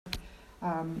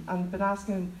and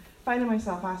been finding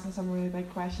myself asking some really big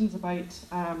questions about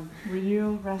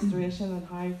renewal, restoration, and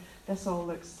how this all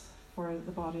looks for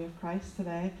the body of Christ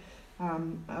today.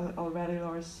 Already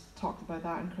Laura's talked about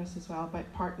that, and Chris as well, about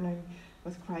partnering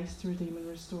with Christ to redeem and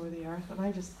restore the earth. And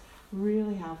I just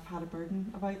really have had a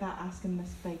burden about that, asking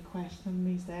this big question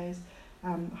these days.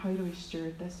 How do we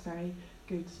steward this very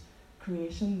good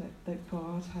creation that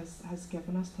God has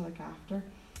given us to look after?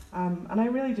 And I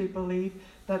really do believe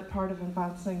that part of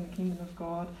advancing the kingdom of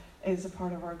God is a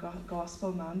part of our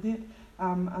gospel mandate,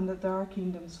 and that there are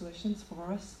kingdom solutions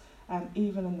for us,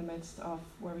 even in the midst of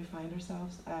where we find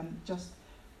ourselves, just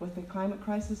with the climate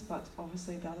crisis, but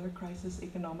obviously the other crisis,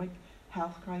 economic,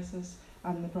 health crisis,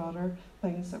 and the broader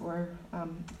things that we're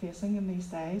facing in these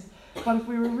days. But if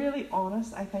we were really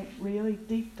honest, I think really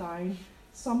deep down,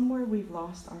 somewhere we've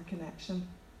lost our connection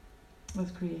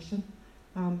with creation.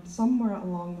 Somewhere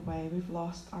along the way we've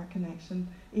lost our connection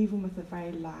even with the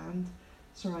very land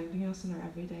surrounding us in our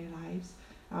everyday lives.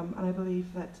 And I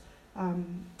believe that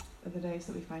in the days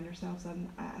that we find ourselves in,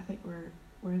 I think we're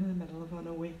in the middle of an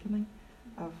awakening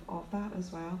of that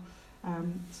as well.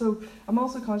 So I'm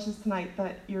also conscious tonight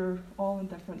that you're all in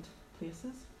different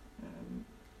places.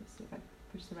 Let's see if I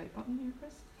push the right button here,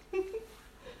 Chris.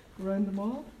 Around them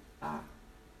all.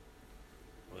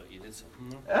 Well, you did something,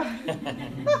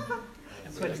 though.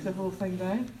 Switch the whole thing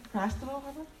down. Crashed it all,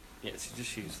 have it? Yes, you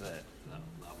just use that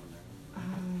one there.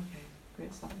 Okay,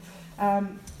 great stuff.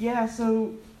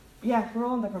 We're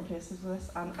all in different places with this,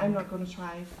 and I'm not going to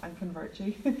try and convert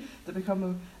you to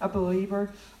become a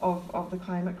believer of the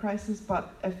climate crisis,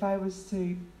 but if I was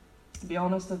to be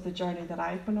honest of the journey that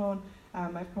I've been on,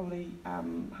 I've probably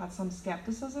had some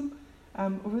skepticism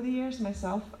over the years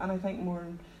myself, and I think more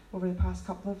over the past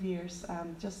couple of years,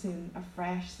 just seeing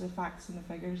afresh the facts and the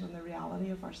figures and the reality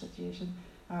of our situation.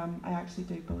 I actually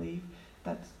do believe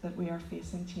that we are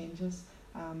facing changes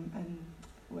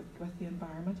with the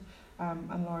environment,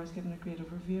 and Laura's given a great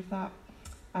overview of that.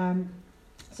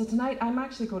 So tonight I'm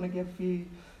actually going to give you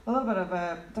a little bit of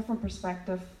a different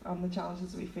perspective on the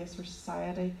challenges that we face for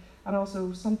society, and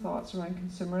also some thoughts around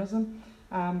consumerism,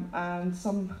 and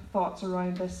some thoughts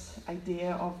around this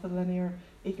idea of the linear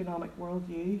economic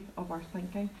worldview of our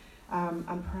thinking,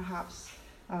 and perhaps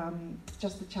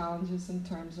just the challenges in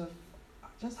terms of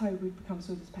just how we've become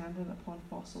so dependent upon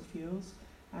fossil fuels,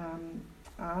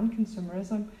 and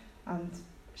consumerism, and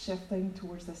shifting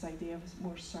towards this idea of a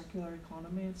more circular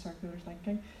economy and circular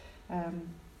thinking. And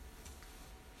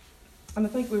I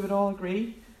think we would all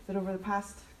agree that over the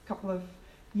past couple of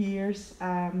years,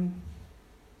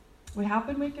 we have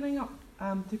been waking up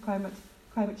to climate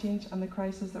change and the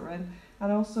crisis that we're in,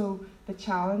 and also the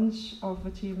challenge of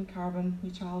achieving carbon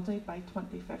neutrality by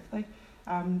 2050.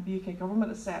 The UK government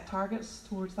has set targets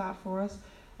towards that for us,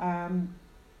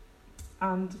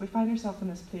 and we find ourselves in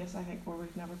this place, I think, where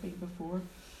we've never been before,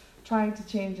 trying to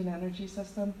change an energy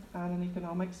system and an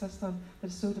economic system that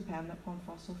is so dependent upon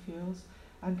fossil fuels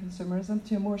and consumerism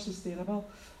to a more sustainable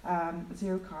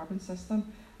zero carbon system.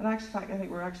 In actual fact, I think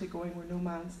we're actually going where no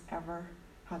man's ever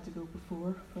had to go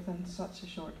before within such a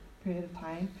short period of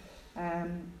time.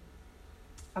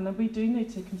 And then we do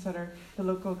need to consider the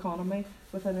local economy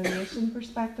within a nation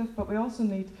perspective, but we also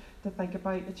need to think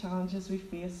about the challenges we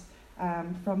face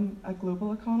from a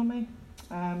global economy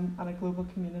and a global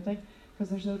community, because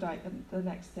there's no doubt that the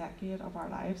next decade of our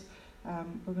lives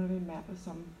we're going to be met with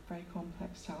some very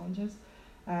complex challenges.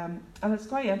 And it's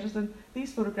quite interesting,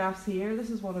 these photographs here, this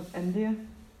is one of India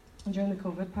during the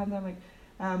COVID pandemic.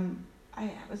 I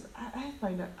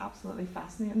found it absolutely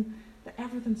fascinating that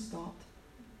everything stopped.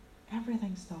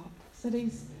 Everything stopped.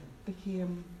 Cities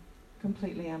became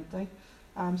completely empty,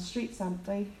 streets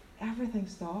empty, everything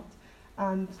stopped.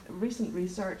 And recent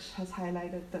research has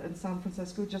highlighted that in San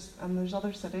Francisco, and there's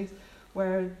other cities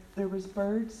where there was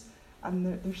birds and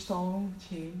their song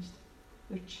changed,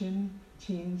 their tune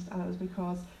changed, and it was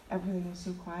because everything was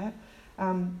so quiet.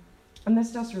 And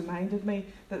this just reminded me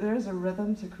that there is a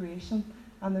rhythm to creation,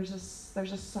 and there's a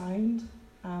sound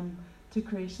to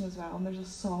creation as well, and there's a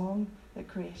song that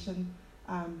creation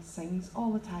sings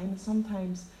all the time, and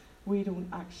sometimes we don't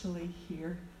actually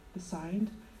hear the sound.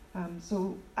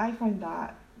 So I find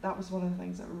that was one of the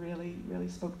things that really, really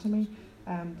spoke to me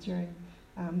during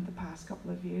the past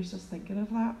couple of years, just thinking of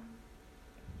that.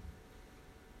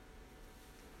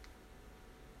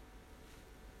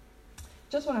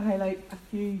 Just want to highlight a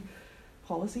few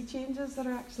policy changes that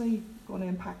are actually going to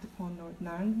impact upon Northern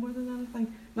Ireland more than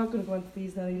anything. Not going to go into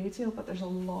these in any detail, but there's a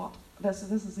lot. This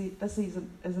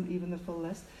isn't even the full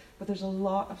list, but there's a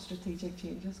lot of strategic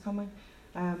changes coming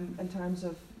in terms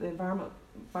of the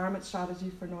environment strategy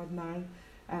for Northern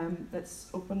that's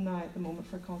open now at the moment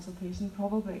for consultation,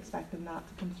 probably expecting that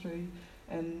to come through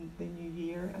in the new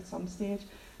year at some stage.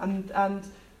 And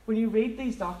when you read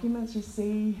these documents, you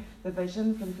see the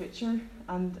vision for the future,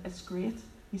 and it's great.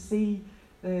 You see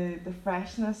the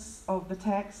freshness of the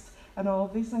text and all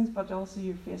of these things, but also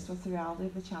you're faced with the reality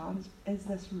of the challenge. Is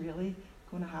this really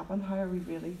going to happen? How are we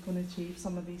really going to achieve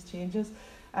some of these changes?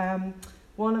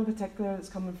 One in particular that's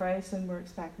coming very soon, we're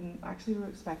expecting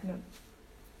it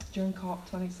during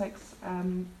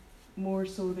COP26, more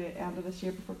so the end of this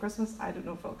year before Christmas. I don't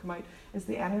know if it'll come out, is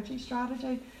the energy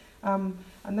strategy. And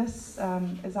this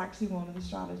is actually one of the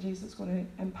strategies that's going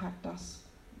to impact us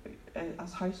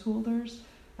as householders.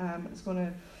 It's going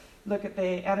to look at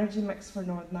the energy mix for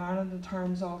Northern Ireland in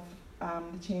terms of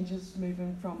the changes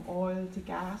moving from oil to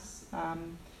gas.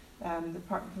 The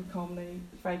Department of Economy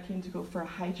is very keen to go for a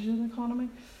hydrogen economy.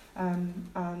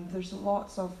 And there's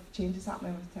lots of changes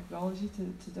happening with technology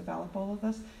to develop all of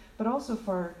this, but also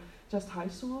for just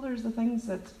householders, the things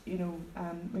that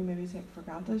we maybe take for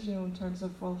granted, in terms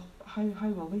of, well, how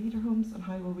will we heat our homes, and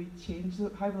how will we change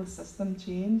how will the system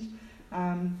change,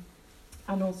 and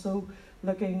also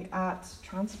looking at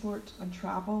transport and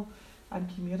travel and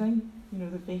commuting,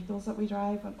 the vehicles that we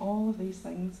drive and all of these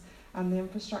things, and the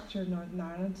infrastructure in Northern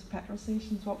Ireland, petrol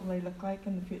stations, what will they look like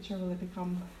in the future? Will they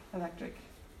become electric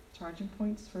charging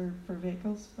points for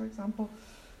vehicles, for example?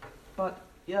 But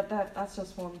yeah, that's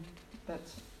just one that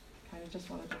I kind of just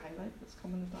wanted to highlight that's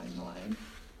coming down the line.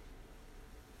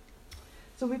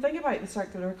 So we think about the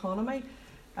circular economy.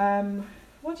 I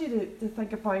want you to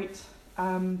think about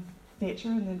nature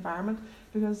and the environment,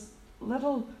 because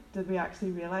little did we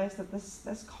actually realise that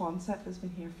this concept has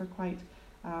been here for quite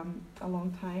a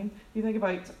long time. You think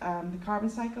about the carbon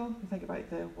cycle, you think about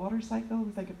the water cycle,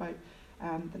 we think about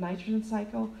the nitrogen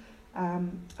cycle,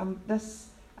 and this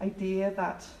idea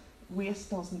that waste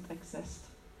doesn't exist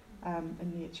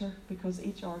in nature, because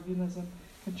each organism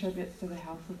contributes to the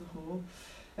health of the whole.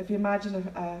 If you imagine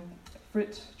a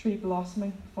fruit tree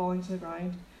blossoming, falling to the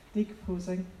ground,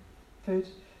 decomposing food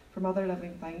from other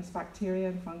living things, bacteria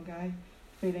and fungi,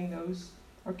 feeding those,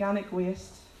 organic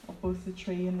waste of both the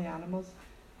tree and the animals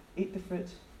eat the fruit,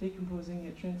 decomposing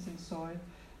nutrients in soil,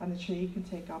 and the tree can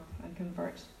take up and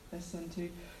convert this into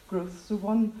growth. So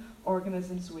one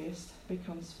organism's waste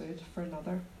becomes food for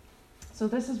another. So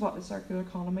this is what the circular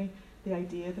economy, the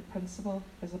idea, the principle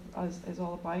is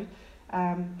all about.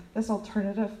 This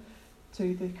alternative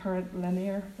to the current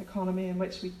linear economy, in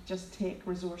which we just take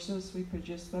resources, we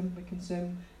produce them, we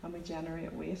consume, and we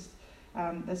generate waste.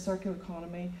 The circular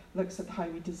economy looks at how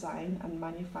we design and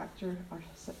manufacture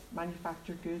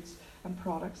goods and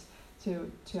products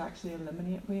to actually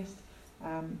eliminate waste.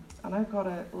 And I've got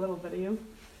a little video.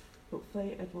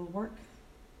 Hopefully it will work.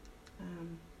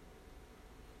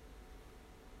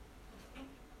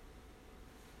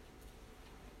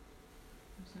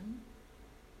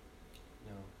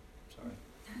 No, sorry.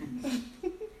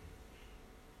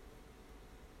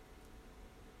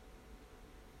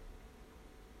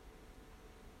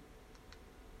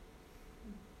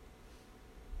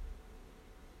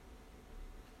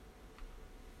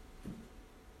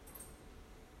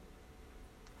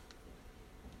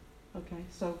 Okay,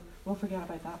 so we'll forget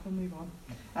about that, we'll move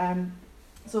on.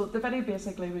 So the video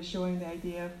basically was showing the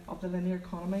idea of the linear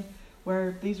economy,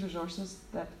 where these resources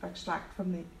that are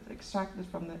extracted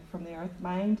from the earth,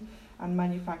 mined and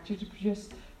manufactured to produce,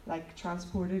 like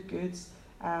transported goods,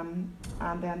 and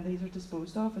then these are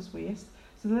disposed of as waste.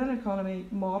 So the linear economy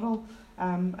model,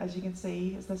 as you can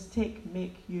see, is this take,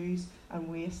 make, use and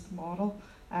waste model.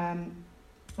 And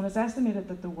it's estimated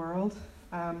that the world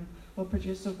will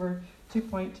produce over 2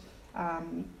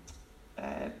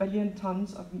 billion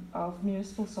tonnes of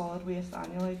municipal solid waste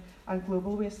annually, and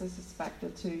global waste is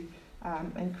expected to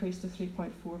increase to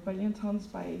 3.4 billion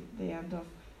tonnes by the end of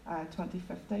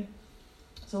 2050.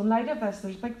 So in light of this,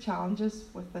 there's big challenges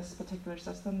with this particular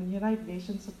system. The United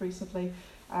Nations have recently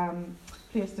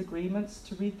placed agreements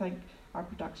to rethink our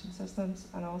production systems,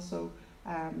 and also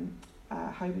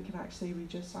how we can actually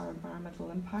reduce our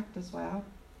environmental impact as well.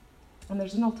 And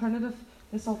there's an alternative,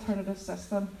 this alternative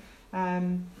system,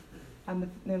 and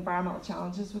the environmental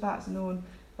challenges with that is known,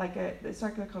 like the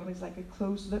circular economy is like a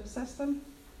closed loop system.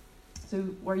 So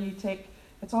where you take,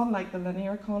 it's unlike the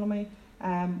linear economy,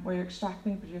 where you're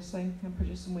extracting, producing and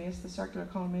producing waste. The circular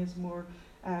economy is more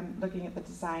looking at the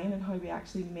design and how we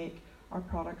actually make our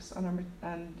products and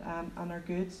our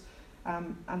goods,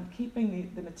 and keeping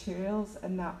the materials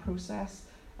in that process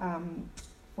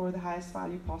for the highest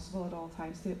value possible at all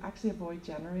times, to actually avoid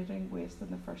generating waste in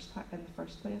the first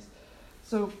place.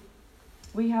 So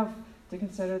we have to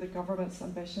consider the government's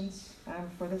ambitions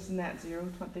for this net zero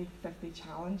 2050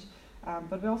 challenge,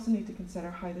 but we also need to consider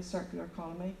how the circular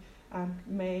economy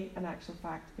may in actual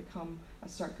fact become a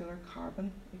circular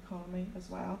carbon economy as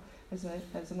well, as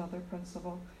another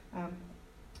principle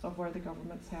of where the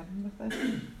government's heading with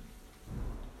this.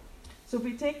 So if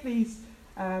we take these,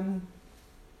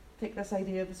 take this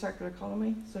idea of the circular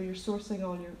economy, so you're sourcing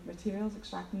all your materials,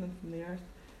 extracting them from the earth,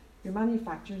 you're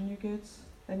manufacturing your goods,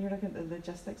 then you're looking at the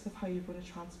logistics of how you're going to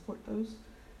transport those.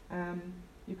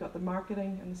 You've got the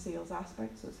marketing and the sales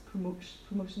aspect, so it's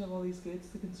promotion of all these goods,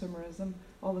 the consumerism,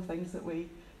 all the things that we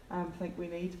think we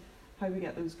need, how we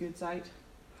get those goods out,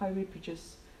 how we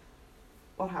produce,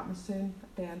 what happens to them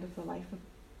at the end of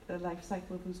the life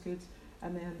cycle of those goods,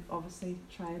 and then obviously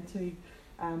trying to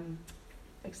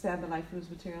extend the life of those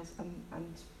materials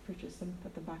and produce them,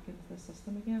 put them back into the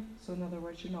system again. So in other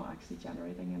words, you're not actually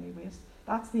generating any waste.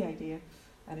 That's the idea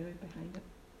anyway behind it.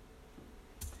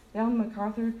 The Ellen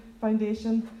MacArthur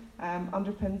Foundation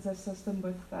underpins this system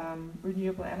with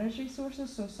renewable energy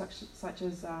sources, so such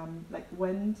as like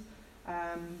wind,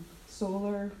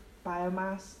 solar,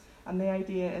 biomass, and the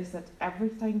idea is that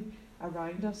everything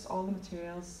around us, all the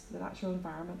materials, the natural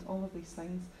environment, all of these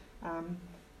things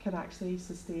can actually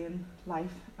sustain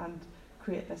life and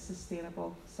create this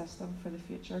sustainable system for the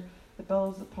future that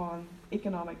builds upon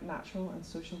economic, natural and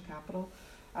social capital.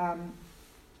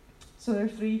 So there are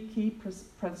three key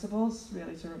principles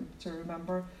really to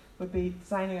remember would be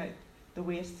designing out the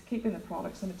waste, keeping the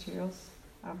products and materials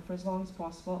for as long as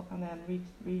possible, and then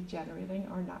regenerating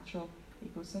our natural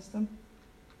ecosystem.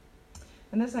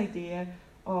 And this idea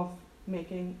of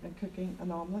making and cooking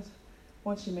an omelette,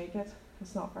 once you make it,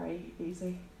 it's not very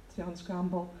easy to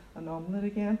unscramble an omelette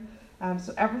again.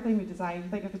 So everything we design,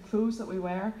 think of the clothes that we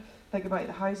wear, think about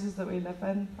the houses that we live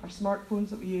in, our smartphones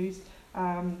that we use,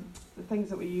 the things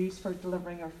that we use for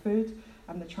delivering our food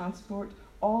and the transport,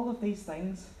 all of these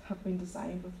things have been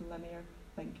designed with linear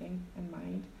thinking in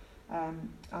mind,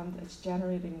 and it's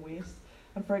generating waste.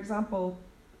 And for example,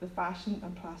 the fashion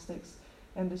and plastics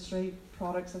industry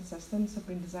products and systems have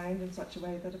been designed in such a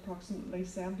way that approximately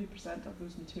 70% of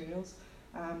those materials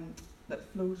that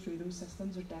flow through those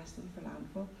systems are destined for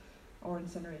landfill or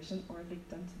incineration or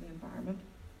leaked into the environment.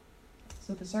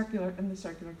 So in the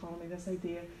circular economy, this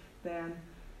idea then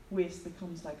waste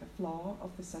becomes like a flaw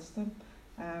of the system.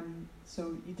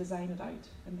 So you design it out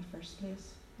in the first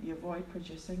place. You avoid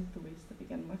producing the waste to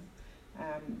begin with,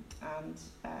 and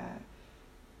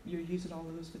you're using all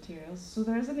of those materials. So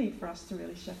there is a need for us to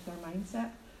really shift our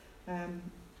mindset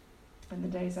in the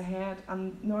days ahead.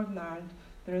 And Northern Ireland,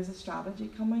 there is a strategy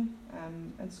coming.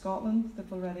 In Scotland,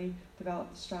 they've already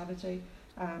developed a strategy,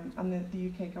 and the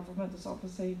UK government is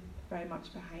obviously very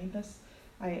much behind this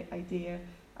idea.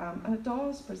 And it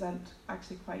does present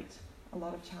actually quite a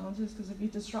lot of challenges, because if you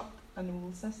disrupt an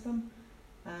old system,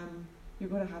 you're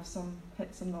going to have some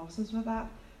hits and losses with that.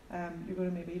 You're going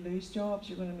to maybe lose jobs,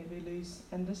 you're going to maybe lose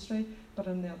industry, but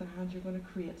on the other hand, you're going to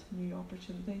create new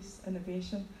opportunities,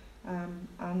 innovation,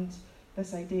 and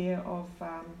this idea of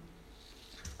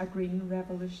a green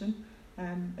revolution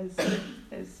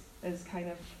is kind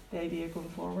of the idea going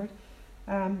forward.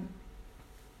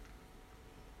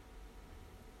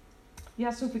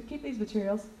 So if we keep these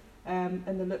materials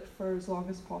in the loop for as long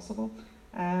as possible,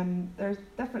 there's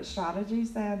different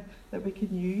strategies then that we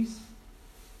can use,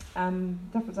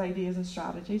 different ideas and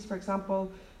strategies. For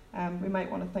example, we might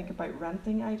want to think about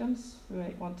renting items, we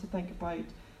might want to think about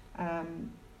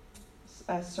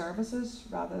services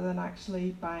rather than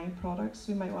actually buying products.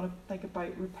 We might want to think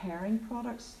about repairing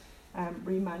products,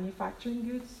 remanufacturing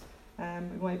goods.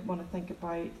 We might want to think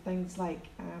about things like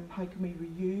how can we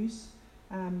reuse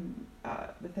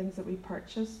the things that we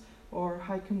purchase, or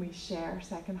how can we share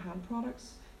second-hand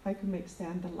products, how can we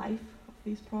extend the life of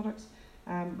these products,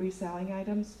 reselling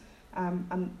items,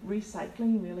 and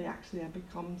recycling really actually then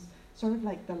becomes sort of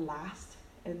like the last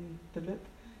in the loop.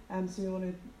 So we want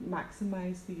to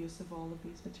maximise the use of all of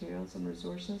these materials and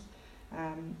resources,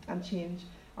 and change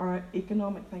our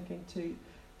economic thinking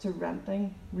to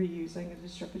renting, reusing and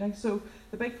distributing. So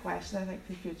the big question I think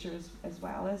for the future is, as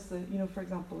well, is that, for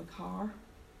example, a car.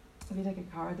 If you take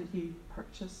a car that you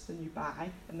purchase and you buy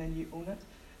and then you own it,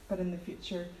 but in the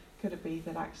future, could it be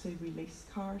that actually we lease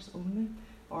cars only?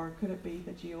 Or could it be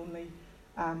that you only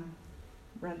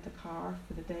rent a car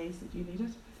for the days that you need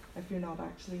it, if you're not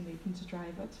actually needing to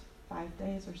drive it 5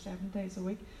 days or 7 days a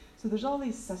week? So there's all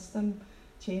these system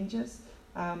changes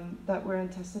that we're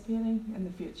anticipating in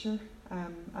the future.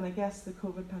 And I guess the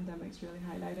COVID pandemic's really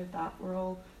highlighted that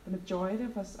the majority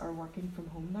of us are working from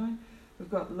home now. We've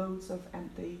got loads of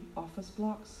empty office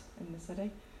blocks in the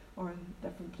city or in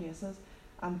different places,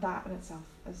 and that in itself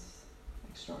is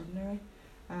extraordinary.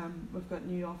 We've got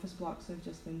new office blocks that have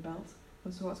just been built,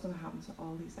 and so what's going to happen to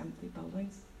all these empty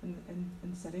buildings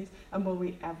in cities, and will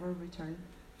we ever return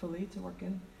fully to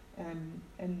working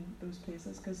in those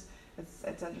places? Because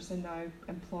it's interesting now,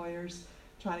 employers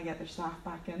trying to get their staff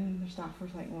back in, their staff are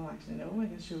like, well actually no, I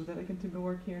can show that I can do my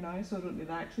work here now, so I don't need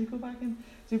to actually go back in.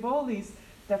 So you've all these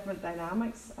different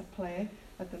dynamics at play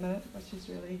at the minute, which is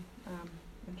really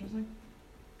interesting.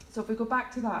 So if we go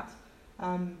back to that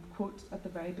quote at the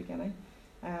very beginning,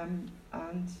 and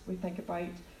we think about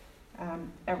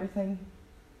everything,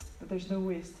 that there's no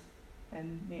waste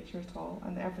in nature at all,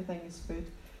 and everything is food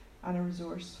and a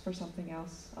resource for something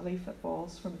else. A leaf that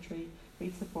falls from a tree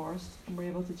feeds the forest, and we're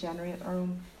able to generate our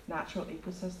own natural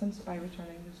ecosystems by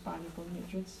returning those valuable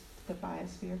nutrients to the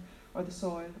biosphere, or the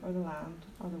soil, or the land,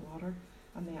 or the water,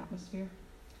 and the atmosphere.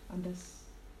 And this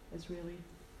is really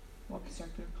what the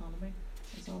circular economy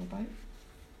is all about.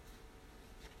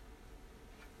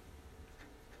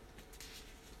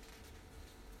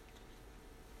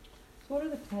 So what are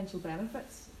the potential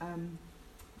benefits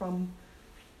from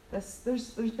this?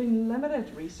 There's been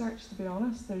limited research, to be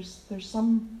honest. There's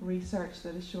some research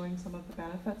that is showing some of the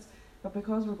benefits, but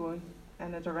because we're going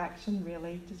in a direction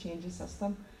really to change a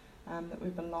system that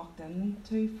we've been locked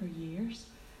into for years,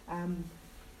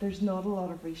 there's not a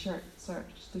lot of research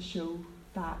to show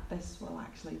that this will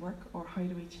actually work, or how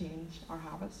do we change our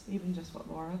habits, even just what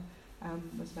Laura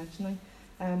was mentioning.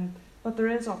 But there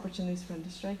is opportunities for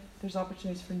industry, there's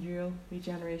opportunities for neural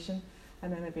regeneration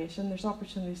and innovation, there's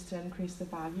opportunities to increase the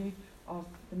value of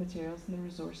the materials and the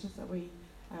resources that we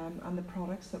and the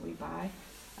products that we buy.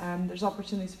 There's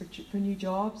opportunities for new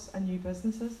jobs and new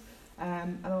businesses,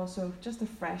 and also just a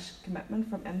fresh commitment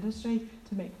from industry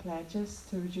to make pledges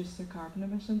to reduce their carbon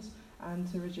emissions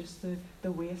and to reduce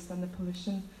the waste and the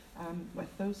pollution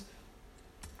with those.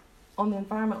 On the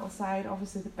environmental side,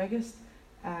 obviously the biggest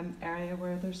area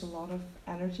where there's a lot of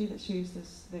energy that's used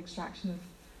is the extraction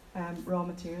of raw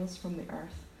materials from the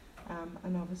earth,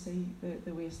 and obviously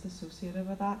the waste associated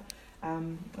with that.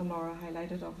 And Laura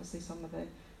highlighted obviously some of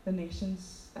the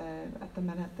nations at the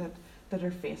minute that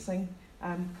are facing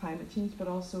climate change, but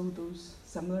also those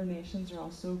similar nations are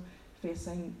also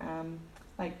facing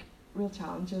like real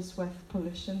challenges with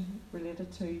pollution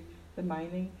related to the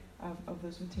mining of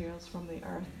those materials from the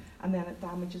earth, and then it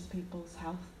damages people's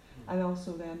health. And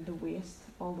also then the waste,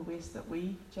 all the waste that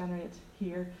we generate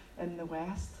here in the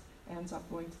West ends up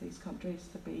going to these countries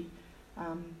to be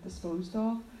disposed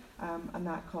of, and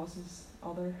that causes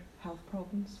other health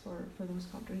problems for those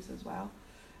countries as well.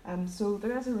 So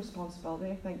there is a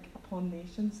responsibility, I think, upon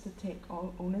nations to take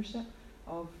ownership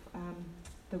of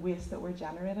the waste that we're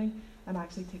generating, and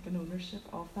actually taking ownership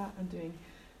of that and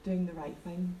doing the right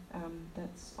thing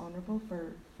that's honourable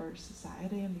for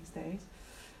society in these days.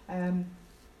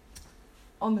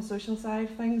 On the social side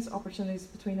of things, opportunities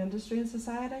between industry and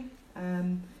society.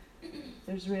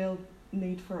 There's real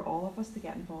need for all of us to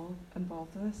get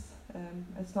involved in this.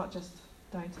 It's not just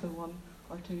down to the one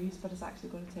or twos, but it's actually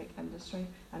going to take industry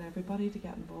and everybody to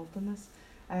get involved in this.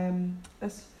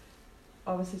 This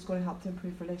obviously is going to help to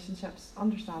improve relationships,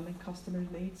 understanding customer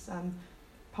needs, and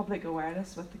public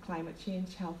awareness with the climate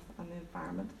change, health and the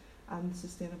environment, and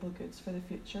sustainable goods for the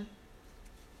future.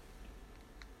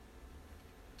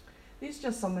 These are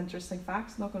just some interesting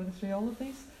facts, not going to go through all of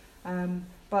these,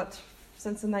 but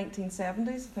since the 1970s,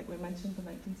 I think we mentioned the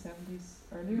 1970s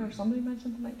earlier, or somebody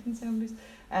mentioned the 1970s,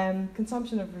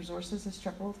 consumption of resources has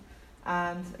tripled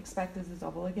and expected to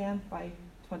double again by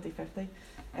 2050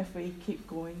 if we keep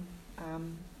going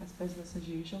as business as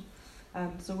usual.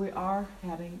 So we are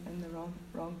heading in the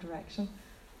wrong direction,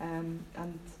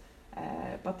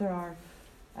 but there are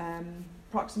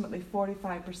approximately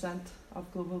 45%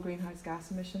 of global greenhouse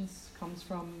gas emissions comes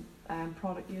from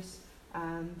product use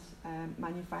and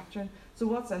manufacturing. So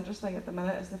what's interesting at the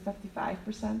minute is the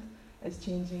 55% is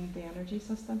changing the energy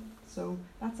system. So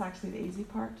that's actually the easy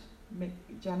part,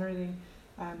 generating,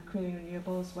 creating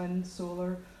renewables, wind,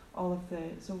 solar, all of the.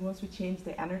 So once we change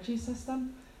the energy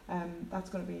system, that's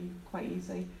going to be quite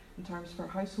easy in terms for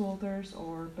householders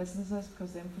or businesses,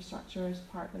 because the infrastructure is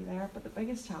partly there. But the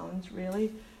biggest challenge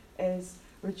really is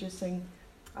reducing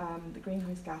the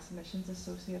greenhouse gas emissions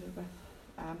associated with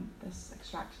this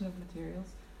extraction of materials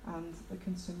and the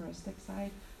consumeristic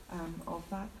side of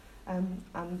that.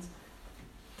 And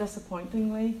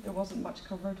disappointingly, there wasn't much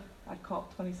covered at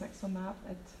COP26 on that.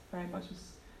 It very much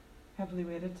was heavily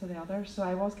weighted to the others. So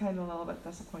I was kind of a little bit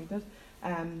disappointed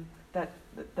that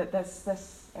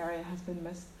this area has been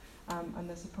missed, and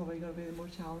this is probably going to be the more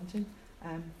challenging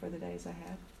for the days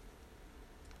ahead.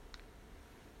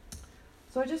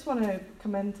 So I just want to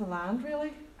come into land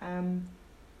really, and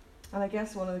I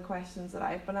guess one of the questions that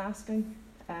I've been asking,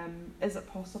 is it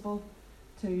possible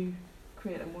to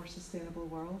create a more sustainable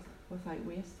world without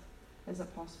waste? Is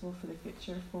it possible for the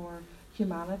future for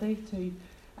humanity to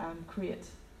create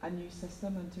a new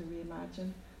system and to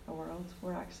reimagine a world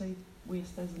where actually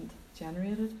waste isn't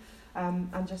generated?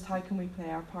 And just how can we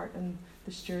play our part in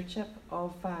the stewardship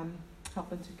of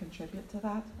helping to contribute to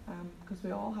that? Because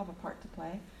we all have a part to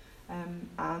play.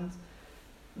 And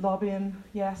lobbying,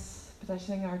 yes,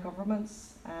 petitioning our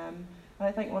governments. And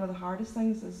I think one of the hardest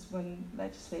things is when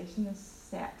legislation is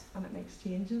set and it makes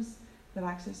changes, that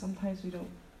actually sometimes we don't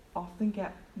often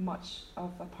get much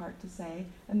of a part to say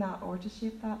in that or to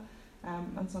shape that.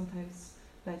 And sometimes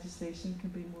legislation can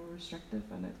be more restrictive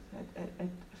and it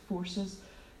forces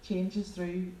changes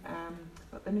through.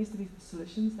 But there needs to be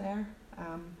solutions there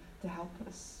to help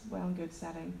us well and good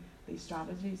setting these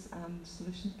strategies and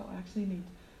solutions, but we actually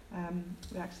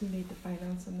need the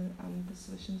finance and the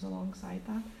solutions alongside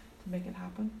that to make it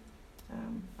happen.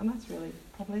 And that's really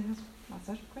probably that's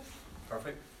it, Chris.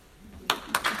 Perfect.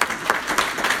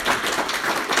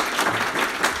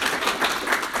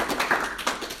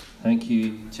 Thank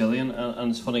you, Gillian.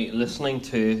 And it's funny, listening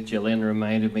to Gillian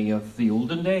reminded me of the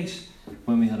olden days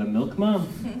when we had a milkman.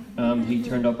 He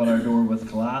turned up at our door with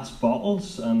glass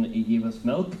bottles and he gave us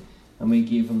milk, and we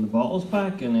gave him the bottles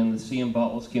back, and then the same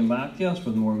bottles came back to us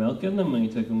with more milk in them, and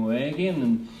he took them away again.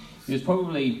 And it was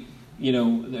probably,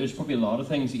 there's probably a lot of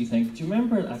things that you think, do you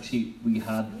remember actually we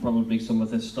had probably some of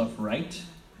this stuff right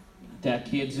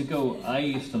decades ago? I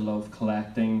used to love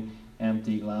collecting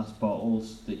empty glass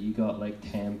bottles that you got like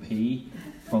 10p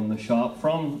from the shop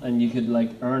from, and you could like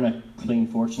earn a clean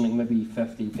fortune, like maybe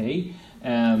 50p,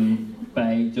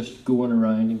 by just going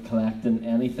around and collecting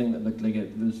anything that looked like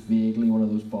it was vaguely one of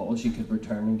those bottles you could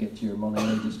return and get your money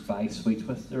and just buy sweets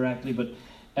with directly. But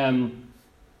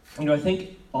I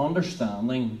think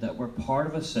understanding that we're part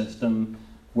of a system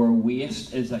where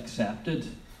waste is accepted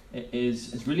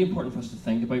is really important for us to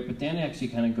think about, but then actually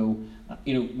kind of go,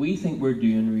 we think we're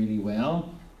doing really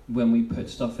well when we put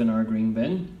stuff in our green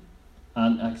bin,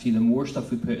 and actually the more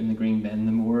stuff we put in the green bin,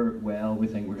 the more well we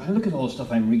think we're, look at all the stuff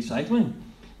I'm recycling.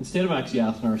 Instead of actually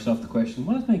asking ourselves the question,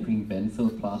 what is my green bin full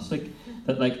of plastic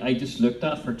that I just looked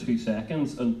at for 2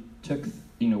 seconds and took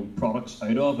products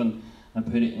out of and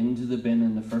put it into the bin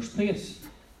in the first place.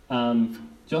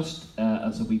 Just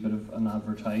as a wee bit of an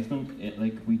advertisement,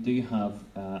 we do have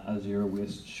a zero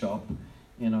waste shop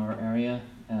in our area.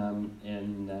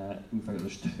 In fact,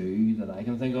 there's 2 that I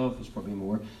can think of. There's probably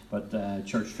more, but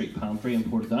Church Street Pantry in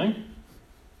Portadown,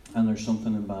 and there's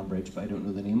something in Banbridge, but I don't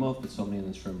know the name of. But somebody in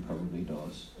this room probably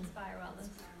does. Inspire Wellness.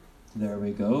 There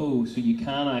we go. So you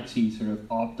can actually sort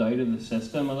of opt out of the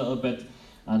system a little bit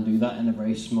and do that in a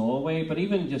very small way. But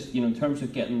even just in terms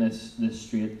of getting this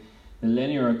straight, the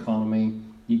linear economy.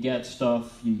 You get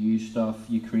stuff, you use stuff,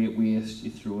 you create waste,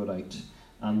 you throw it out.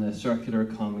 And the circular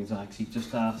economy is actually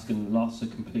just asking lots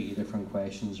of completely different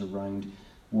questions around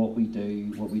what we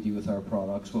do with our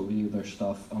products, what we do with our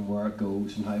stuff, and where it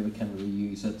goes, and how we can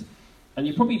reuse it. And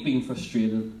you've probably been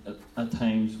frustrated at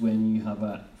times when you have,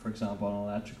 for example, an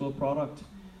electrical product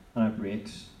and it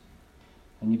breaks.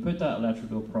 And you put that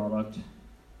electrical product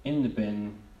in the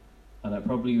bin, and it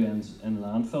probably ends in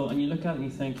landfill, and you look at it and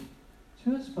you think, so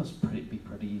this must be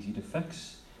pretty easy to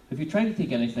fix. If you try to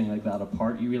take anything like that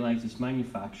apart, you realise it's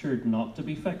manufactured not to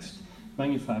be fixed.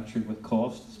 Manufactured with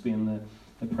costs being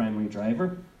the primary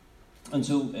driver. And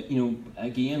so,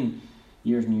 again,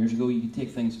 years and years ago, you could take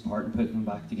things apart and put them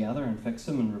back together and fix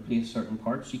them and replace certain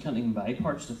parts. You can't even buy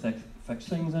parts to fix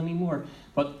things anymore.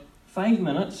 But 5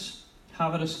 minutes,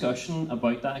 have a discussion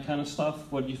about that kind of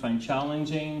stuff. What do you find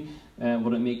challenging?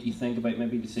 Would it make you think about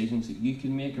maybe decisions that you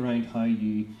can make around how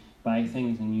you buy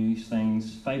things and use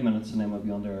things? 5 minutes, and then we'll be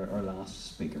on to our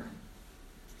last speaker.